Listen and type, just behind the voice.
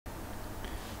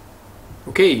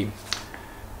Okay,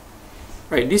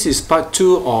 right, this is part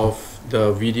 2 of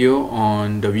the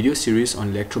video series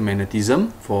on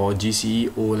electromagnetism for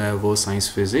GCE O-level Science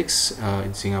Physics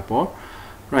in Singapore.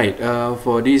 Right,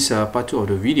 for this part 2 of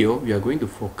the video, we are going to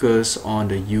focus on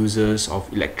the uses of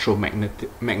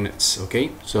electromagnets. Okay,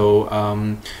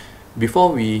 so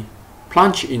before we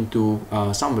plunge into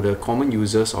some of the common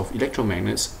uses of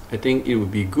electromagnets, I think it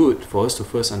would be good for us to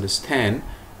first understand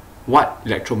what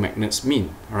electromagnets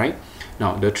mean. Right,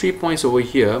 now the 3 points over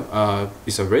here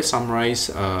is a very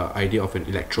summarized idea of an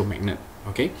electromagnet.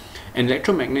 Okay, an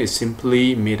electromagnet is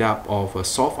simply made up of a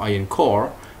soft iron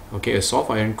core, okay, a soft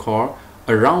iron core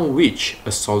around which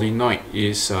a solenoid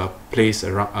is placed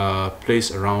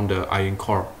around the iron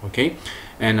core. Okay,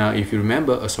 and if you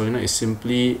remember, a solenoid is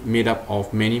simply made up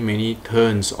of many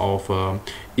turns of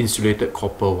insulated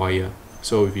copper wire.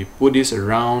 So if you put this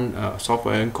around a soft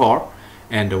iron core,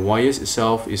 and the wires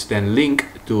itself is then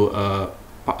linked to a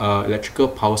electrical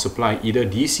power supply, either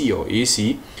DC or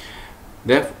AC,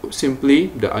 therefore simply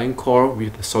the iron core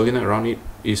with the solenoid around it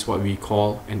is what we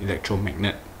call an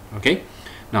electromagnet. Okay,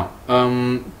 now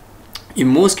in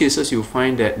most cases you'll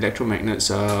find that electromagnets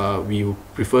we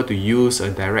prefer to use a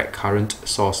direct current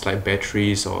source like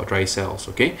batteries or dry cells.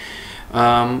 Okay,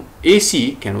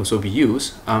 AC can also be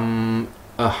used.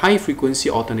 A high frequency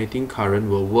alternating current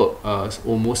will work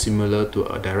almost similar to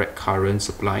a direct current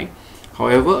supply.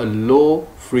 However, a low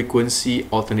frequency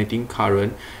alternating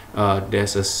current,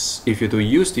 if you to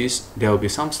use this, there will be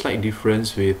some slight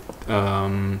difference with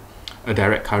a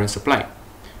direct current supply.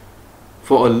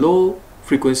 For a low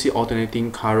frequency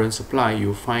alternating current supply,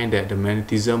 you'll find that the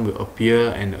magnetism will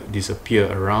appear and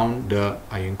disappear around the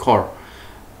iron core.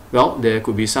 Well, there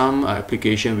could be some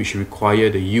application which require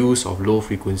the use of low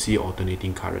frequency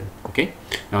alternating current. Okay,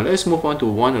 now let's move on to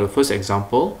one of the first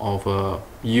example of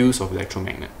use of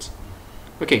electromagnets.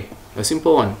 Okay, a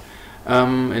simple one.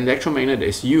 An electromagnet that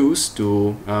is used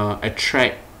to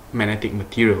attract magnetic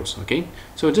materials. Okay,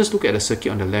 so just look at the circuit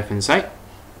on the left hand side.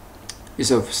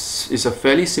 It's a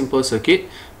fairly simple circuit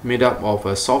made up of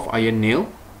a soft iron nail,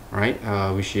 right,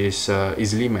 which is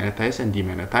easily magnetized and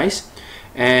demagnetized.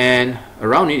 And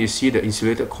around it you see the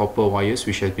insulated copper wires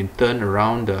which has been turned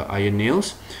around the iron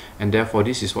nails, and therefore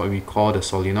this is what we call the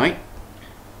solenoid.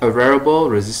 A variable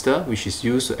resistor which is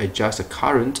used to adjust the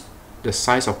current, the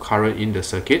size of current in the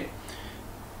circuit.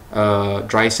 A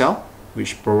dry cell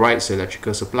which provides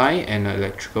electrical supply and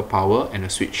electrical power, and a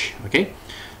switch. Okay,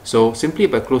 so simply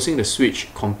by closing the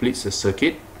switch completes the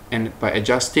circuit, and by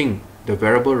adjusting the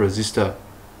variable resistor,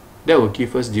 that will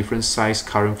give us different size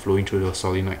current flowing through the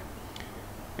solenoid.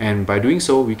 And by doing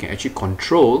so, we can actually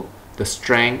control the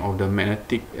strength of the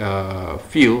magnetic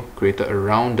field created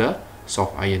around the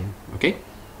soft iron. Okay,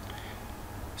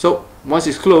 so once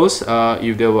it's closed,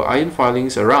 if there were iron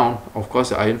filings around, of course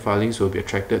the iron filings will be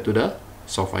attracted to the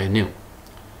soft iron nail.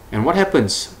 And what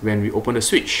happens when we open the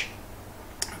switch?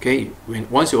 Okay,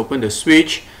 once you open the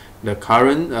switch, the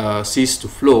current ceases to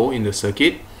flow in the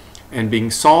circuit, and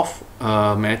being soft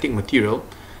magnetic material,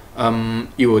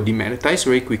 it will demagnetize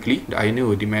very quickly. The iron nail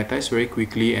will demagnetize very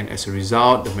quickly, and as a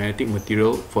result, the magnetic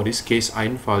material, for this case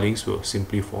iron filings, will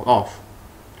simply fall off.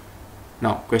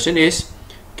 Now, question is,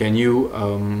 can you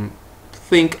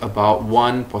think about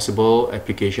one possible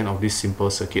application of this simple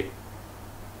circuit?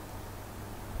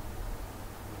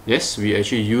 Yes, we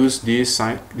actually use this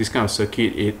kind of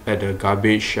circuit at the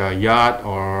garbage yard,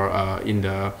 or in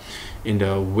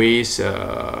the waste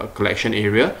collection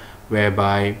area,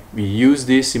 whereby we use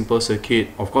this simple circuit,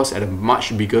 of course at a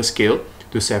much bigger scale,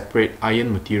 to separate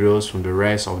iron materials from the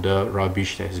rest of the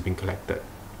rubbish that has been collected.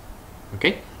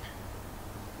 Okay,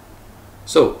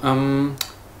 so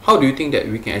how do you think that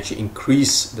we can actually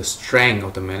increase the strength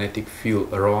of the magnetic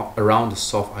field around the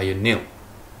soft iron nail?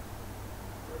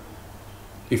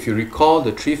 If you recall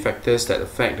the 3 factors that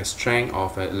affect the strength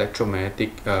of an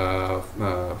electromagnetic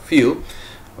field,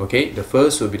 okay, the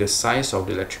first will be the size of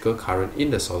the electrical current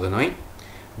in the solenoid.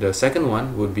 The second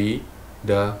one would be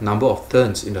the number of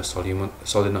turns in the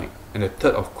solenoid. And the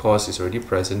third, of course, is already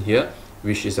present here,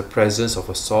 which is the presence of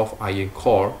a soft iron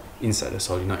core inside the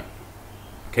solenoid.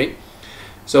 Okay,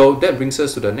 so that brings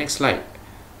us to the next slide.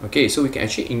 Okay, so we can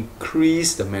actually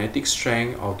increase the magnetic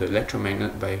strength of the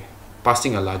electromagnet by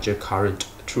passing a larger current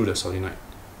through the solenoid.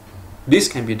 This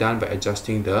can be done by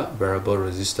adjusting the variable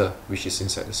resistor which is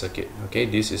inside the circuit. Okay,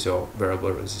 this is your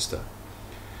variable resistor.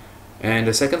 And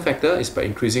the second factor is by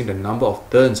increasing the number of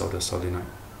turns of the solenoid.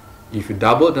 If you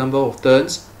double the number of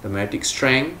turns, the magnetic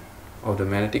strength of the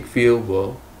magnetic field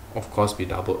will of course be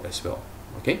doubled as well.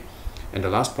 Okay, and the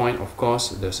last point, of course,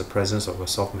 there's a presence of a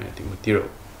soft magnetic material.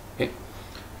 Okay,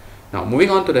 Now moving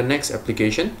on to the next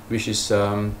application, which is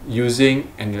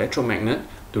using an electromagnet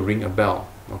to ring a bell.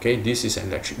 Okay, this is an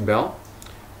electric bell.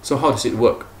 So how does it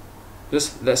work?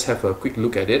 Just let's have a quick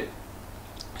look at it.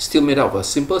 Still made up of a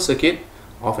simple circuit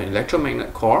of an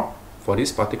electromagnet core. For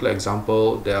this particular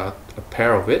example, there are a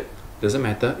pair of it. Doesn't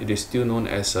matter, it is still known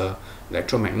as a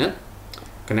electromagnet,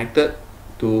 connected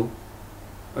to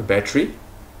a battery,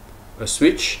 a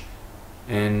switch,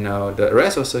 and the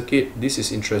rest of the circuit. This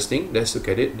is interesting. Let's look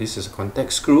at it. This is a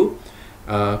contact screw,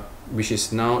 which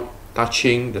is now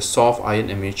touching the soft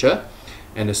iron armature,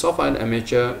 and the soft iron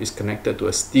armature is connected to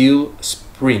a steel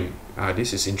spring.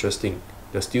 This is interesting.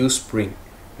 The steel spring.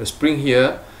 The spring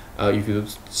here, if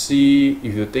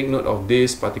you take note of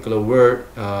this particular word,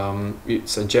 it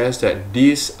suggests that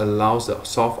this allows the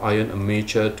soft iron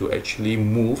armature to actually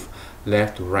move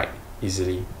left to right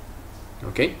easily.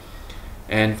 Okay,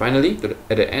 and finally,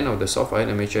 at the end of the soft iron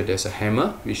armature, there's a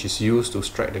hammer which is used to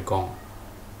strike the gong.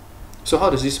 So how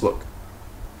does this work?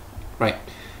 Right,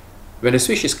 when the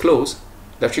switch is closed,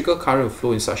 electrical current will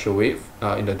flow in such a way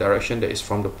in the direction that is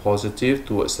from the positive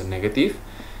towards the negative.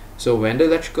 So when the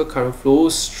electrical current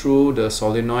flows through the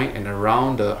solenoid and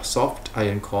around the soft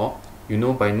iron core, you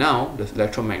know by now the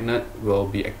electromagnet will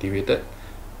be activated.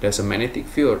 There's a magnetic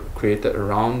field created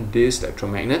around this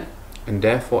electromagnet and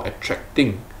therefore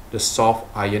attracting the soft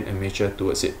iron armature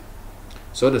towards it.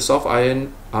 So the soft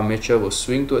iron armature will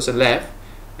swing towards the left,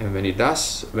 and when it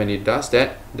does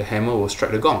that, the hammer will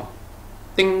strike the gong.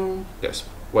 Ding! That's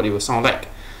what it will sound like.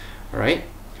 Alright?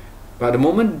 But the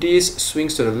moment this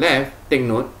swings to the left, take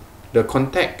note, the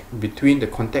contact between the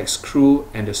contact screw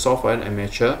and the soft iron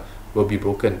armature will be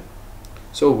broken.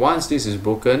 So once this is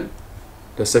broken,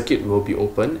 the circuit will be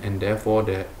open, and therefore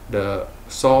the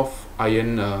soft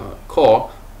iron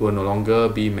core will no longer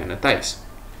be magnetized.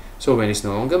 So when it's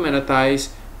no longer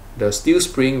magnetized, the steel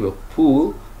spring will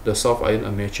pull the soft iron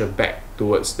armature back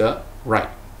towards the right,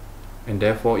 and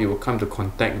therefore it will come to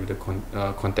contact with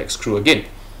the contact screw again.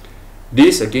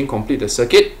 This again complete the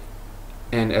circuit,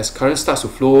 and as current starts to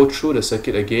flow through the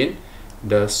circuit again,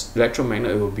 the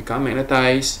electromagnet will become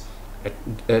magnetized,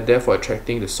 therefore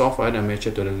attracting the soft iron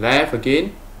armature to the left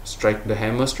again, the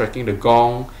hammer striking the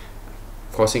gong,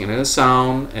 causing another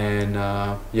sound, and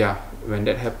yeah, when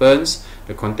that happens,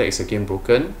 the contact is again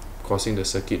broken, causing the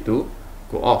circuit to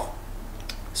go off.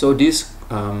 So this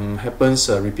happens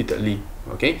repeatedly.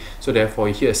 Okay, so therefore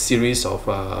you hear a series of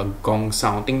gong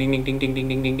sound, ding ding ding ding ding ding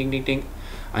ding ding ding ding ding,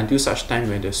 until such time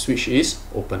when the switch is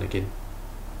open again.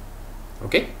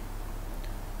 Okay,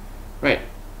 right.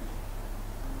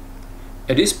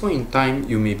 At this point in time,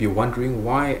 you may be wondering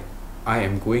why I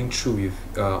am going through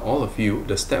with all of you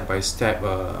the step-by-step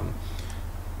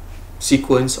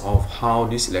sequence of how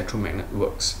this electromagnet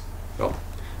works. Well,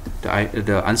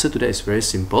 the answer to that is very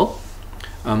simple.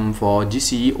 For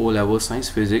GCE O-level science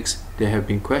physics, there have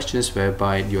been questions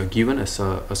whereby you are given a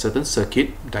certain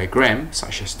circuit diagram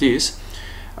such as this,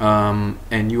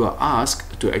 and you are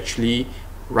asked to actually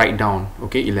write down,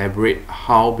 okay, elaborate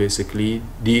how basically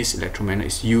this electromagnet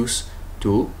is used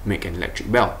to make an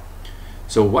electric bell.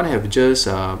 So what I have just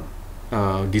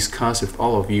discussed with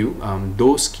all of you,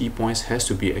 those key points has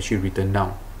to be actually written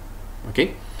down.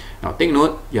 Okay, now take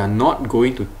note, you are not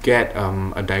going to get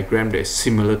a diagram that is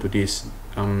similar to this.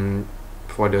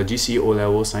 For the GCE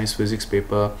O-level science physics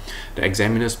paper, the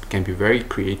examiners can be very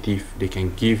creative. They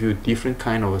can give you different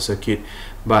kind of a circuit,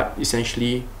 but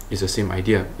essentially it's the same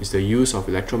idea. It's the use of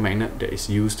electromagnet that is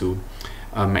used to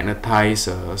magnetize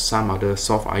some other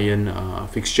soft iron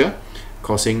fixture,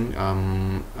 causing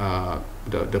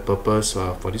the purpose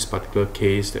for this particular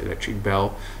case, the electric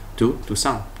bell, to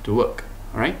sound, to work.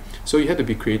 Alright, so you have to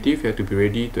be creative, you have to be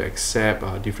ready to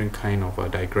accept different kind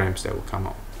of diagrams that will come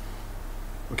out.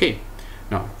 Okay,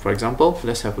 now for example,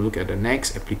 let's have a look at the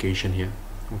next application here.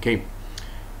 Okay,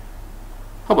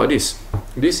 how about this?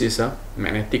 This is a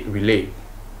magnetic relay.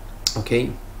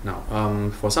 Okay,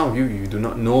 now for some of you, you do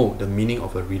not know the meaning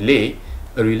of a relay.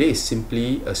 A relay is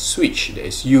simply a switch that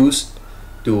is used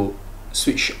to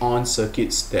switch on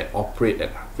circuits that operate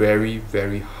at very,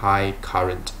 very high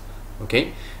current.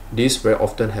 Okay, this very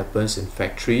often happens in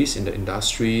factories, in the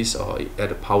industries, or at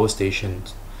the power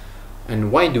stations.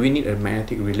 And why do we need a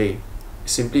magnetic relay?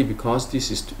 Simply because this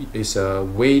is a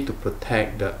way to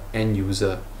protect the end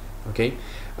user. Okay,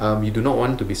 you do not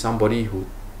want to be somebody who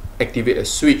activate a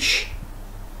switch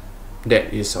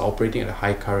that is operating at a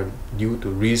high current due to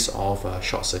risk of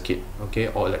short circuit, okay,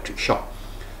 or electric shock.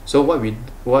 So what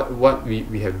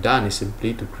we have done is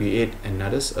simply to create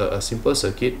another a simple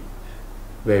circuit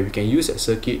where we can use that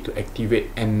circuit to activate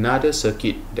another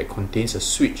circuit that contains a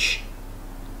switch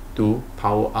to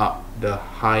power up the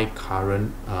high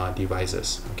current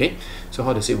devices. Okay, so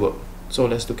how does it work? So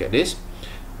let's look at this.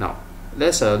 Now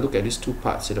let's look at these two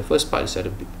parts. So the first part is at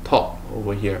the top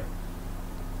over here.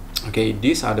 Okay,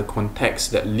 these are the contacts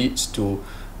that leads to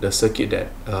the circuit that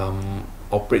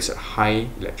operates at high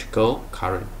electrical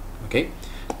current. Okay,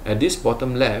 at this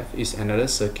bottom left is another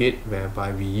circuit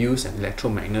whereby we use an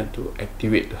electromagnet to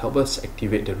help us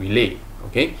activate the relay.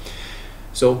 Okay,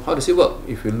 so how does it work?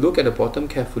 If you look at the bottom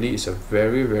carefully, it's a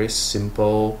very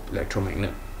simple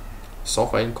electromagnet.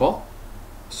 Soft iron core,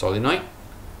 solenoid,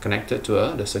 connected to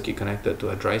the circuit connected to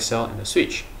a dry cell and a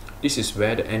switch. This is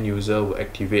where the end user will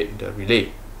activate the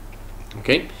relay.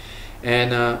 Okay,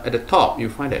 and at the top you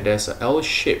find that there's a L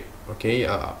shape, okay,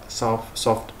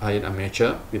 soft iron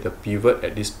armature with a pivot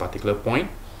at this particular point.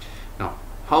 Now,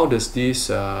 how does this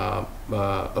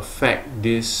affect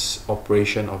this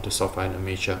operation of the soft iron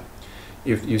armature?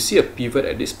 If you see a pivot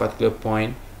at this particular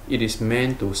point, it is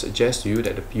meant to suggest to you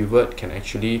that the pivot can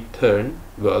actually turn,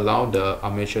 will allow the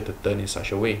armature to turn in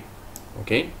such a way.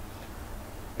 Okay,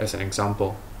 as an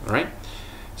example. Alright,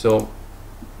 so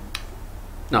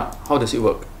now how does it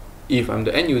work? If I'm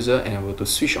the end user and I were to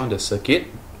switch on the circuit,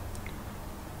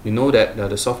 you know that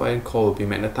the soft iron core will be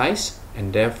magnetized,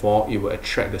 and therefore it will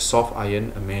attract the soft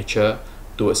iron armature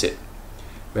towards it.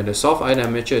 When the soft iron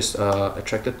armature is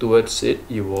attracted towards it,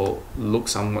 it will look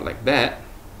somewhat like that.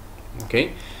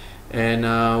 Okay, and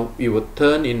it will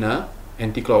turn in a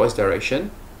anti-clockwise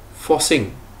direction,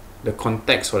 forcing the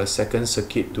contacts for the second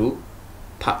circuit to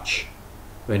touch.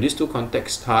 When these two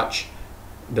contacts touch,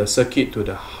 the circuit to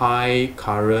the high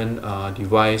current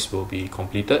device will be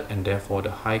completed, and therefore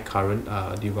the high current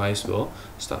device will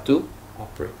start to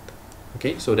operate.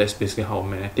 Okay, so that's basically how a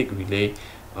magnetic relay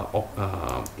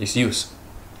is used.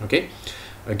 Okay,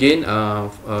 again,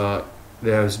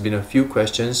 there has been a few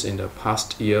questions in the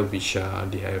past year which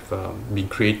they have been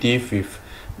creative with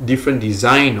different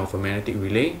design of a magnetic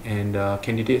relay, and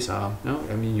candidates are,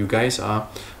 you guys are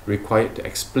required to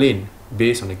explain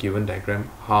based on the given diagram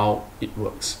how it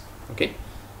works. Okay,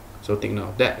 so take note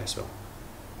of that as well.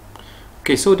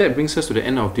 Okay, so that brings us to the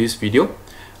end of this video.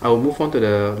 I will move on to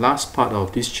the last part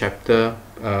of this chapter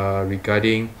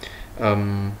regarding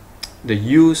the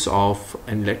use of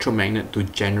an electromagnet to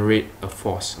generate a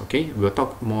force. Okay, we'll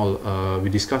talk more, we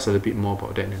discuss a little bit more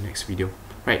about that in the next video.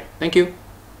 Right, thank you.